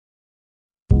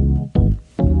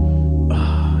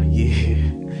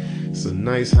It's a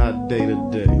nice hot day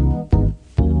today.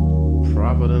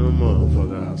 Proper than a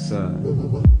motherfucker outside.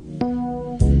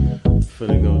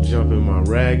 Finna go jump in my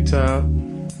rag top,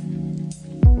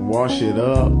 wash it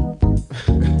up,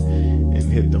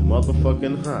 and hit the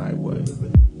motherfucking highway.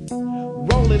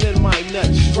 Rolling in my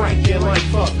nuts, striking like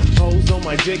fuck. Hoes on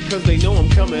my dick cause they know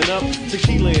I'm coming up.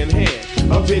 Tequila in hand,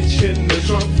 a bitch hitting the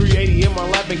trunk. 380 in my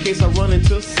lap in case I run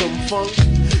into some funk.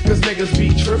 Cause niggas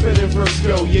be tripping in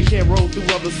Frisco. You can't roll through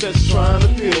other sets trying to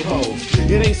peel hoes.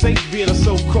 It ain't safe being a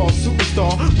so-called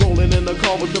superstar. Rolling in the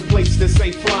car with the plates that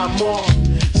say fly more.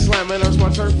 Slamming hurts my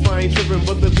turf, I ain't tripping,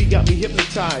 but the beat got me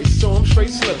hypnotized, so I'm straight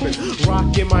slipping.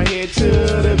 Rocking my head to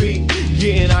the beat,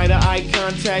 getting eye-to-eye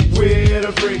contact with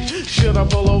a freak. Should I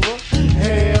pull over?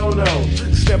 Hell no.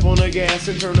 Step on the gas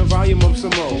and turn the volume up some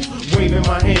more. Waving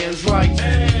my hands like,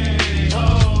 hey,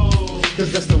 ho.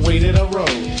 Cause that's the way that I roll.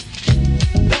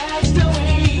 That's the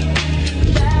way I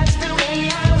roll. That's the way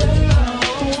that I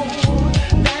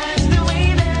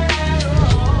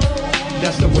roll.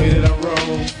 That's the way that I roll.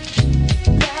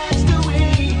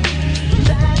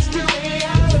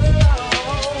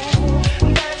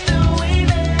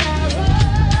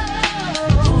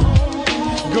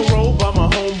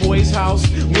 House.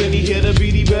 When he hit a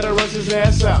beat, he better rush his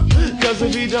ass out. Cause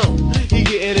if he don't, he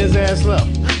getting his ass left.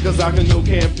 Cause I can go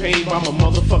campaign by my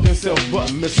motherfucking self,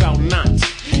 but miss out not.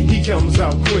 He comes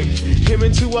out quick. Him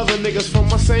and two other niggas from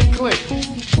my same clique.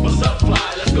 What's up,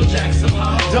 fly? Let's go jack some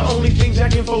hoes. The only thing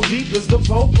jacking for deep is the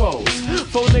popos.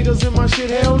 4 niggas in my shit,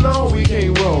 hell no, we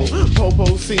can't roll.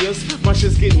 Popo see us, my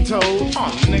shit's getting told.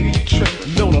 Oh, nigga, you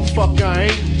trippin'. No, the fuck I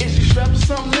ain't. Is you strapped or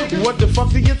something, nigga? What the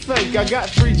fuck do you think? I got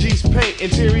 3 G's paint,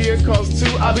 interior cost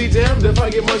 2. I'll be damned if I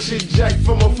get my shit jacked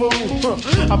from a fool.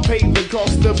 I paid the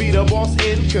cost to be the boss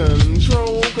in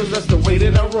control. Cause that's the way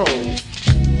that I roll.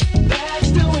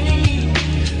 That's the way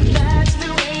I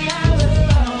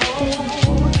roll.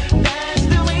 That's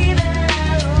the way that I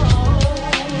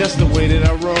roll. That's the way that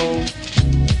I roll.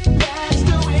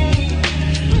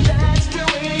 That's the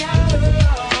way I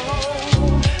roll.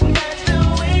 That's the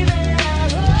way that I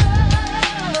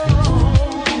roll.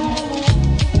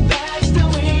 That's the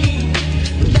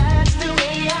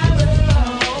way I roll.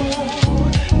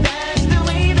 That's the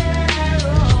way that I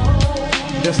roll.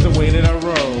 That's the way that I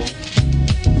roll.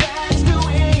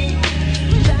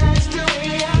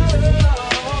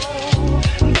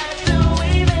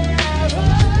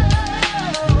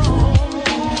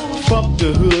 Fuck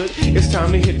the hood, it's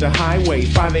time to hit the highway.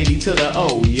 580 to the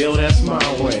O, yo, that's my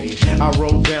way. I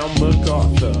rode down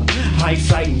MacArthur, high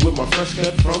sighting with my fresh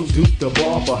cut from Duke the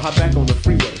Barber. Hop back on the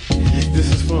freeway, this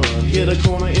is fun. Hit a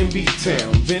corner in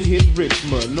B-Town, then hit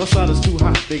Richmond. Northside is too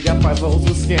hot, they got 5 holes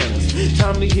with scanners.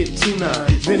 Time to hit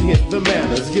 29, then hit the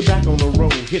Manners. Get back on the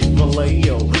road, hit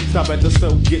Vallejo. Stop at the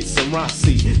store, get some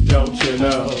Rossi, don't you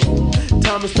know?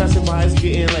 Time is passing by, it's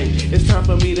getting late. It's time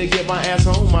for me to get my ass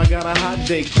home. I got a hot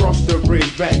day, cross the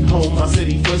bridge, back home, my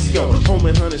city, Frisco. Home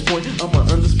in Hunters Point, I'm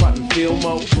under spot in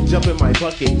Fillmore. Jump in my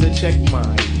bucket to check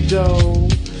my dough.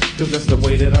 Cause that's the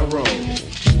way that I roll.